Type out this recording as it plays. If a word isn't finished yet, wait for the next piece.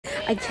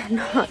I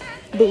cannot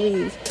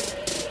believe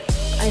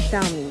I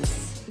found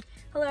these.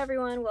 Hello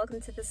everyone, welcome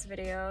to this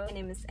video. My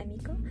name is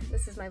Emiko.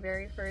 This is my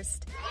very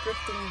first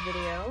thrifting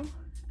video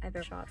I've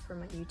ever shot for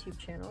my YouTube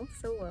channel,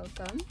 so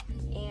welcome.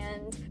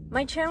 And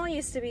my channel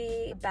used to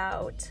be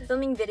about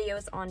filming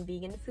videos on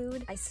vegan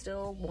food. I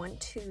still want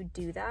to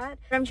do that,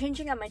 but I'm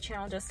changing up my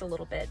channel just a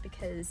little bit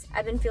because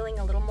I've been feeling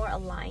a little more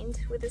aligned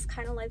with this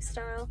kind of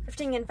lifestyle.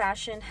 Thrifting and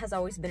fashion has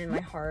always been in my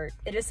heart.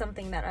 It is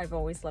something that I've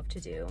always loved to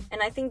do.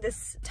 And I think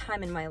this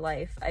time in my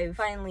life, I've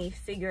finally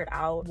figured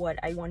out what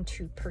I want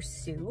to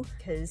pursue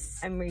because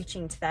I'm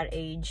reaching to that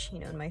age, you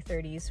know, in my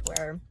 30s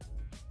where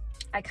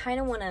I kind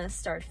of want to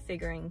start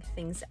figuring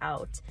things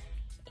out,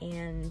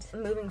 and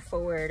moving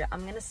forward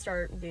I'm gonna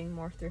start doing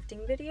more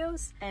thrifting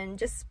videos and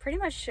just pretty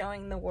much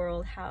showing the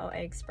world how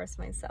I express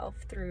myself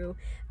through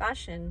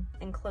fashion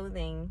and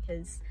clothing,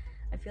 because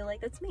I feel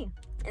like that's me.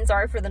 And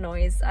sorry for the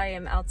noise, I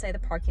am outside the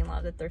parking lot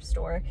of the thrift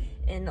store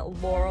in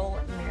Laurel,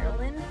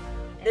 Maryland.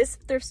 This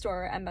thrift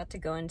store I'm about to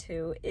go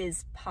into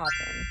is poppin'.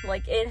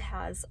 Like, it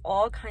has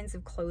all kinds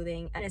of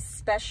clothing, and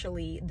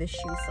especially the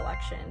shoe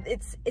selection.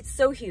 It's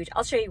so huge.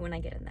 I'll show you when I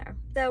get in there.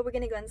 So we're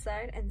gonna go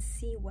inside and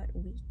see what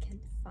we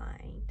can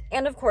find.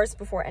 And of course,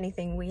 before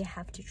anything, we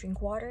have to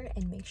drink water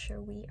and make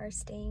sure we are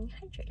staying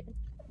hydrated.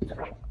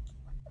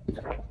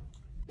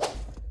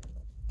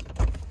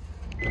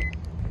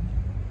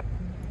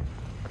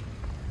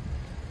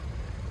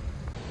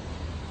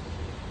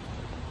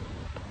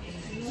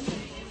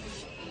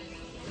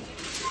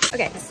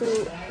 Okay, so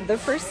the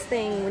first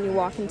thing when you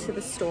walk into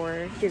the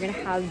store, you're gonna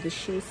have the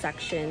shoe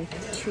section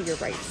to your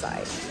right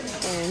side.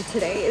 And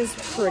today is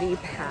pretty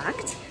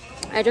packed.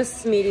 I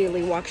just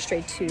immediately walked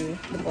straight to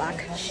the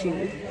black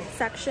shoe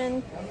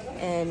section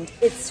and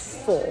it's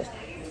full.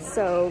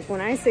 So when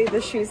I say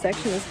the shoe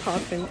section is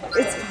poppin',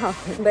 it's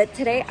poppin'. But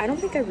today, I don't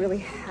think I really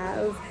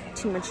have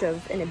too much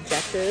of an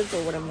objective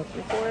or what I'm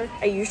looking for.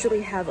 I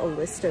usually have a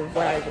list of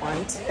what I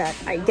want that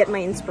I get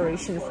my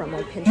inspiration from,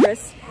 like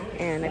Pinterest,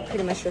 and I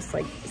pretty much just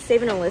like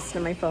save in a list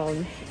on my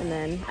phone, and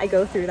then I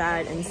go through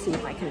that and see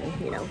if I can,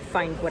 you know,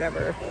 find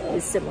whatever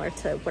is similar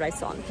to what I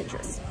saw on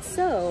Pinterest.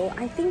 So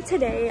I think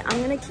today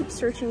I'm gonna keep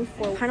searching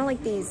for kind of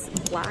like these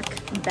black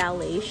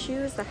ballet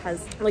shoes that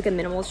has like a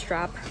minimal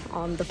strap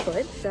on the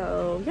foot.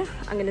 So yeah,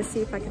 I'm gonna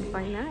see if I can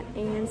find that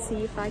and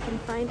see if I can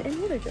find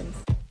any other gems.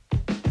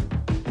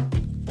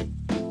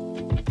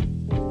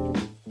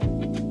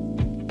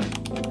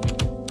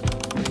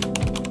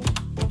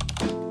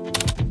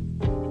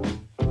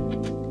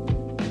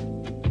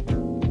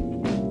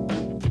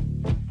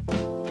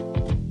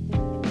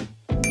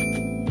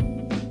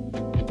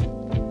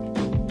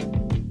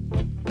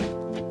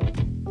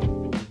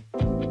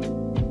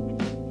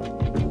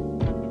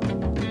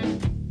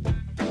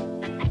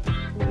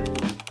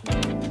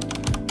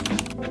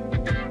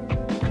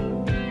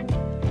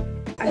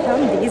 I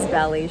found these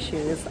ballet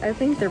shoes. I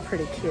think they're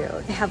pretty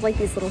cute. They have like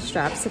these little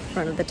straps at the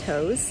front of the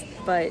toes,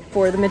 but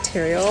for the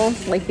material,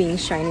 like being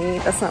shiny,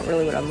 that's not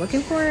really what I'm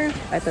looking for.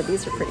 I thought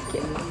these were pretty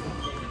cute.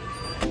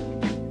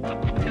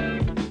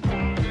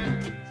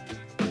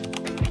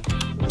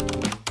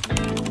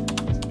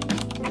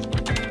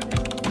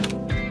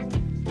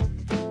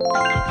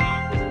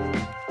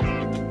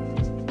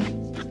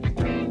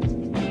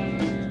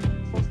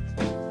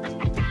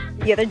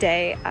 The other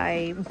day,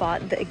 I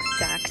bought the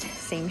exact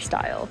same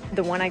style.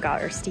 The one I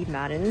got are Steve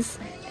Madden's,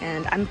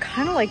 and I'm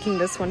kind of liking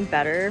this one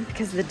better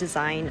because of the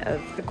design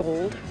of the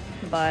gold,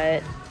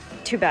 but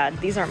too bad,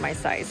 these aren't my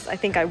size. I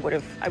think I would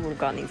have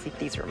gotten these if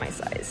these were my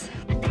size.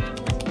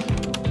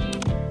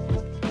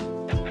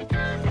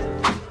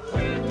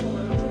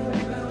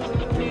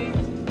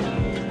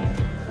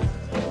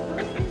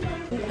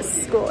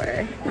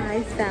 Score!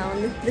 I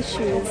found the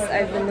shoes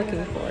I've been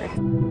looking for.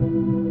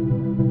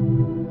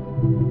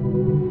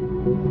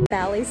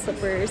 Ballet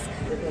slippers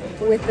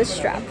with the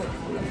strap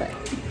on the foot.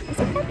 I'm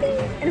so happy,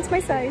 and it's my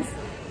size.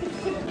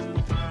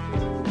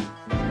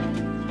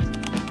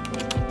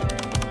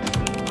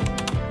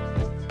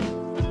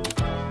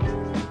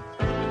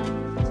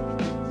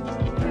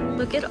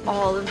 Look at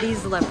all of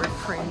these leopard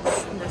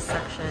prints in this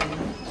section.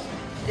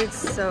 It's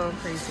so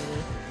crazy.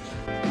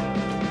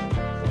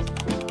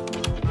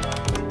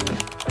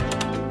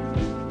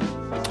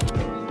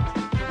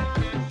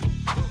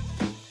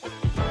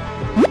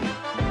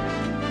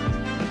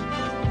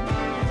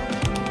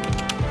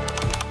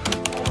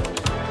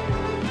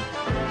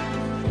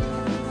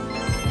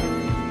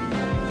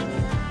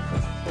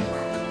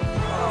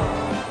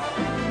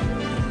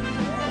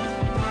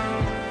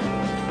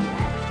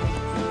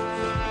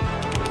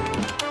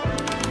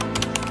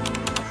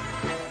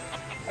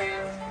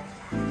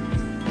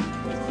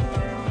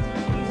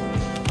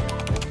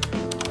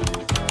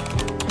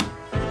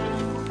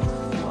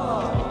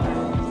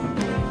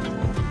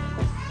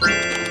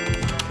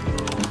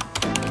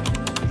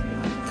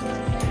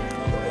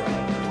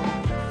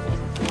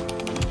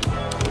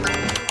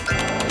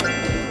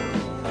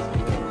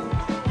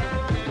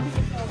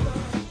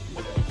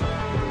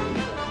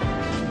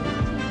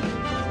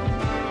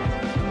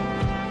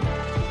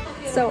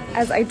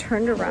 as I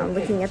turned around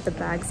looking at the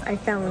bags, I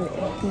found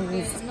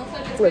these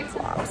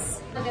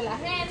flip-flops.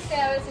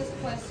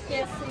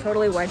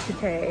 Totally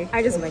Y2K.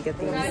 I just might get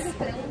these.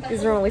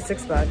 These are only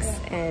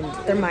 $6 and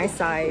they're my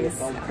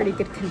size, pretty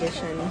good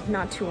condition,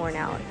 not too worn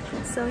out.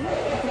 So yeah,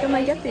 I think I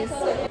might get these.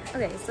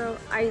 Okay, so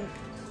I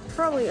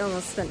probably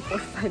almost spent 4 or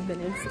 5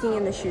 minutes looking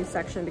in the shoe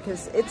section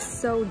because it's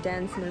so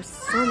dense and there's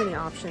so many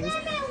options.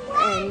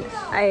 And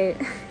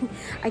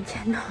I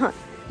cannot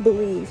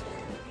believe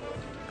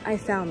I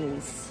found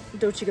these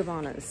Dolce &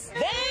 Gabbanas.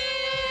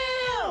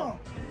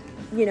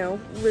 You know,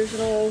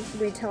 original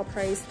retail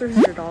price,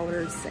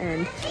 $300,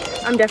 and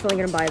I'm definitely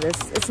gonna buy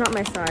this. It's not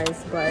my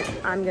size, but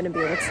I'm gonna be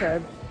able to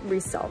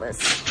resell this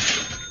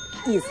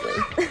easily.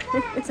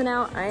 So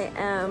now I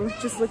am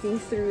just looking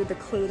through the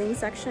clothing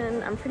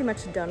section. I'm pretty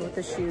much done with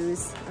the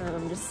shoes.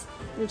 Just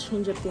gonna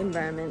change up the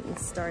environment and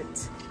start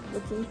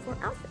looking for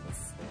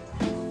outfits.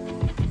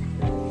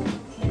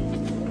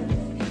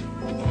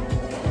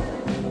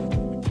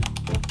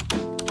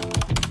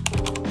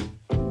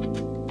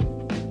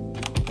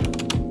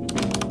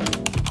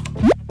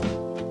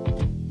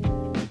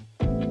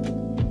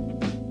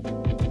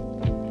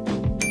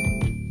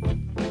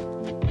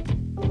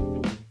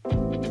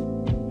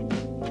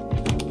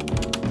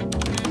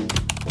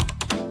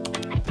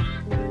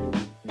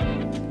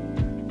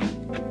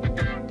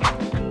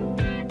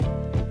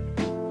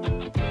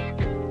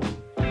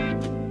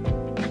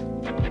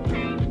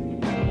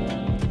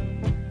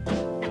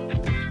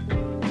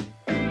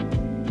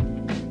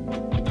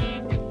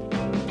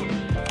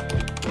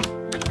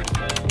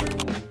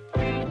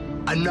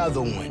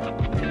 Another one.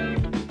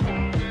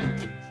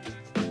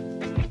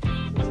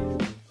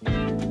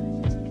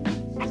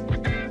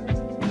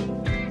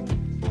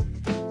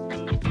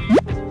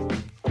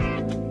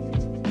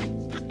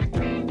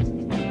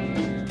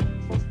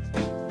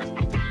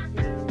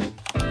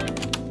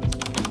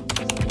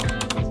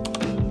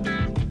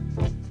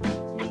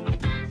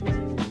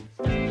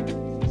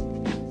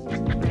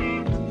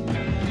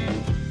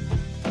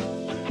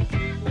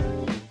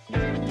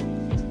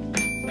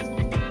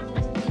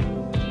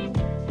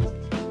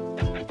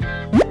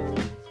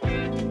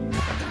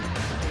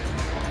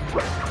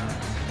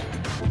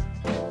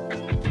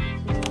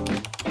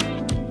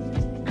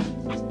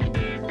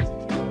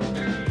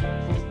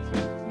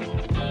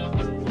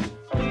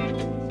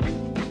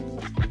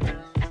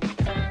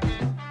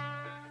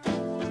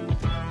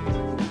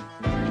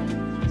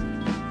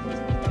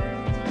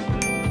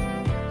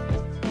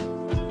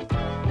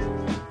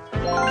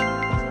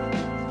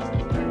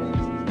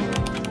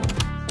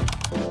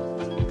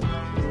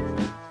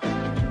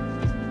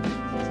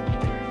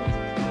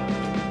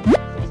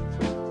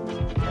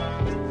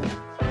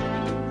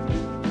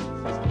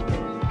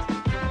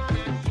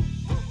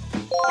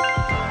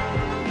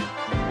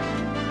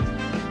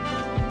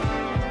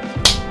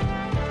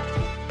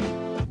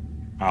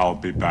 I'll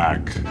be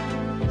back.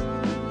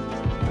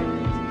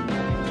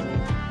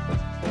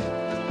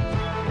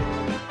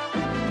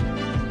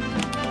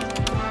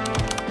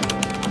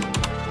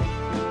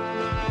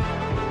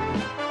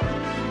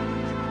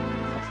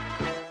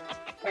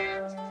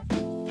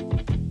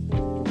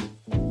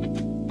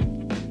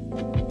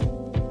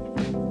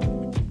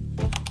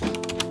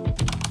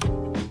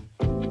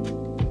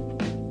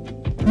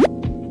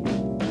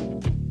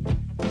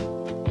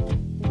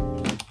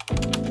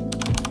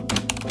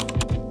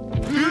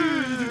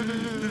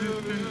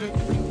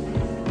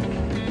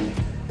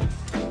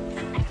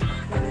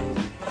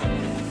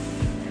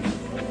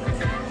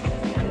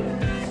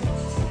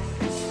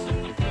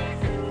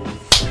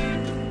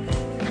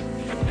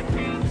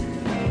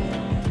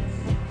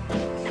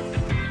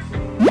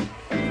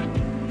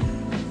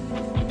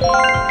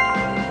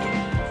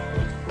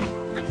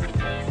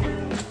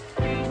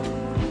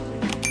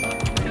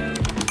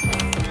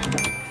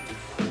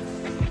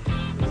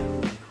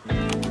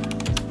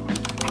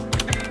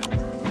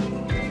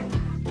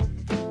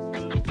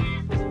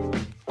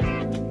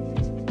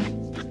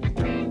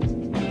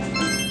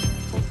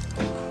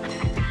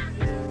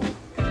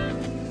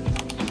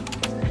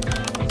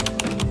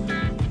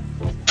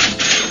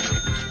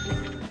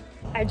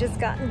 I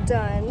just got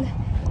done.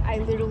 I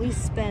literally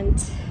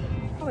spent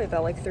probably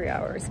about like 3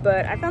 hours,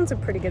 but I found some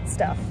pretty good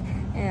stuff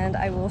and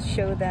I will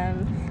show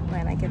them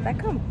when I get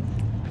back home.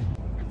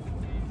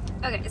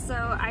 Okay,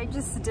 so I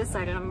just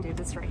decided I'm gonna do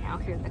this right now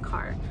here in the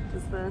car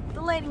because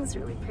the lighting's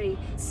really pretty.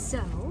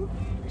 So,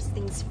 first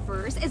things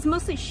first, it's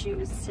mostly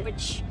shoes,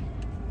 which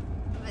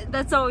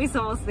that's always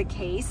almost the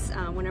case.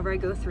 Whenever I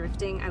go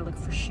thrifting, I look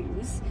for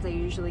shoes. I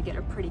usually get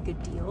a pretty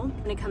good deal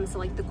when it comes to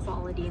like the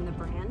quality and the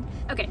brand.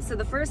 Okay, so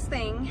the first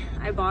thing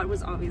I bought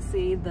was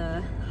obviously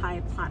the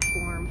high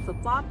platform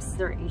flip-flops.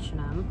 They're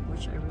H&M,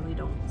 which I really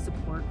don't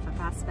support for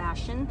fast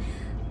fashion.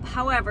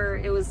 However,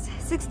 it was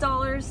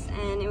 $6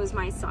 and it was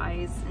my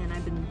size, and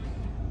I've been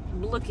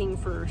looking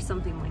for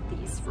something like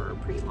these for a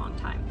pretty long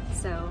time.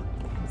 So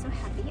I'm so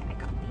happy I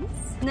got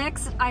these.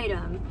 Next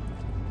item.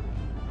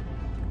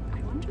 I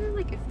wonder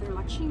like if they're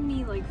watching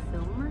me like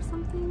film or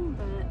something,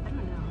 but I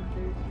don't know.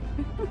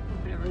 They're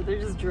whatever,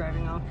 they're just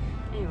driving off.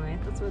 Anyway,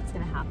 that's what's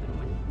gonna happen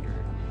when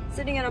you're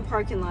sitting in a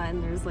parking lot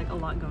and there's like a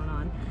lot going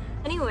on.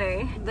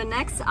 Anyway, the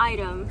next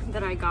item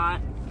that I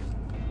got,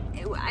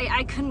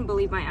 I couldn't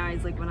believe my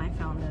eyes like when I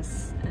found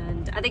this,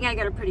 and I think I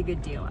got a pretty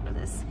good deal out of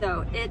this.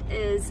 So it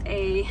is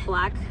a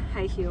black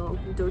high heel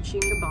Dolce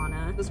 &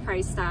 Gabbana. It was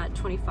priced at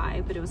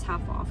 $25, but it was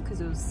half off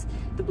because it was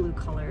the blue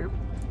color.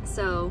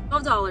 So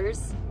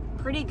 $12,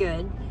 pretty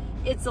good.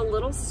 It's a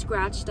little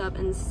scratched up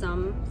in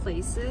some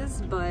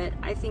places, but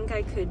I think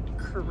I could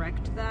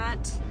correct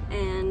that.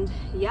 And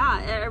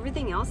yeah,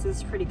 everything else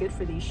is pretty good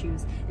for these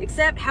shoes,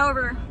 except,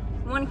 however,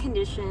 one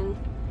condition.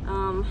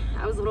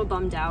 I was a little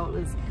bummed out. It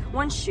was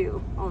one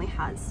shoe only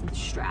has the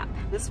strap.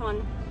 This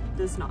one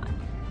does not.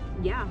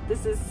 Yeah,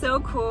 this is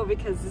so cool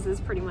because this is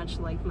pretty much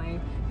like my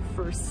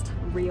first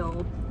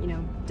real, you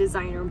know,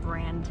 designer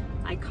brand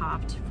I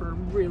copped for a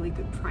really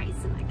good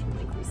price, and I can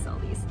like resell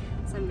these.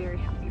 So I'm very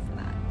happy for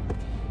that.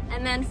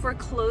 And then for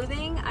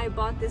clothing, I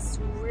bought this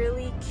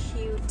really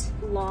cute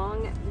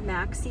long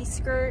maxi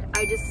skirt.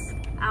 I just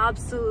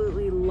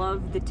absolutely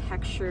love the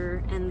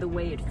texture and the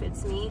way it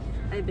fits me.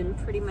 I've been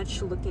pretty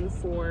much looking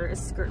for a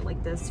skirt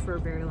like this for a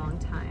very long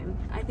time.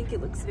 I think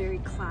it looks very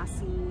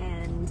classy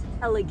and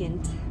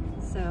elegant.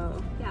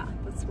 So yeah,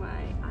 that's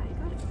why I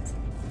got it.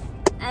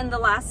 And the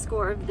last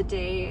score of the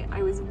day,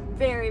 I was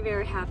very,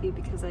 very happy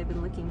because I've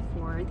been looking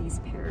for these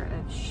pair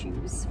of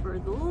shoes for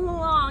the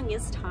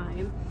longest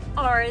time,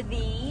 are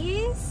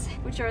these,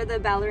 which are the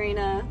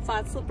ballerina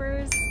flat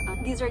slippers.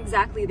 These are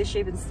exactly the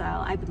shape and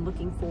style I've been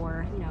looking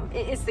for. You know,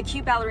 it's the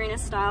cute ballerina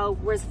style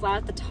where it's flat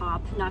at the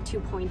top, not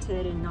too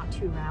pointed and not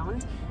too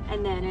round.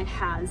 And then it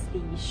has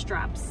the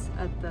straps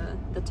at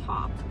the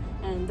top.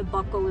 And the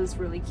buckle is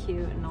really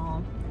cute and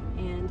all.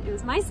 And it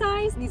was my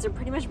size. These are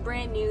pretty much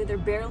brand new. They're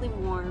barely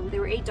worn. They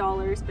were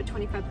 $8, but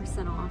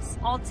 25%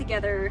 off.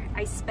 Altogether,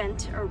 I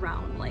spent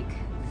around like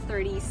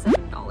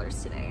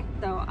 $37 today.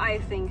 So I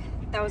think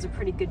that was a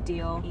pretty good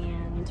deal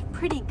and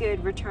pretty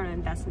good return on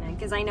investment,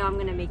 because I know I'm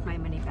gonna make my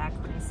money back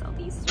when I sell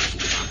these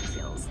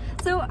sales.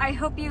 So I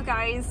hope you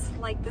guys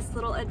like this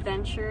little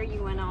adventure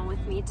you went on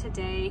with me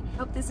today.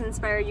 Hope this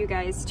inspired you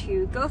guys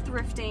to go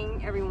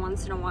thrifting every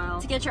once in a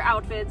while to get your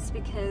outfits,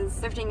 because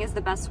thrifting is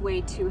the best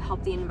way to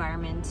help the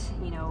environment,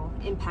 you know,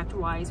 impact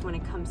wise when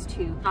it comes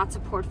to not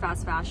support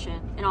fast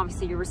fashion, and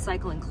obviously you're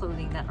recycling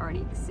clothing that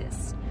already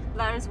exists.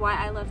 That is why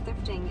I love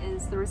thrifting,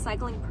 is the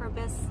recycling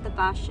purpose, the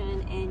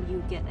fashion, and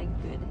you get a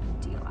good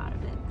deal out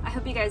of it. I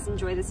hope you guys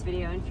enjoyed this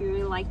video, and if you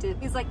really liked it,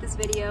 please like this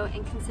video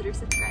and consider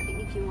subscribing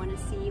if you want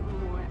to see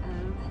more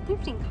of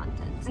thrifting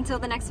content. Until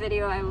the next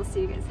video, I will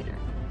see you guys later.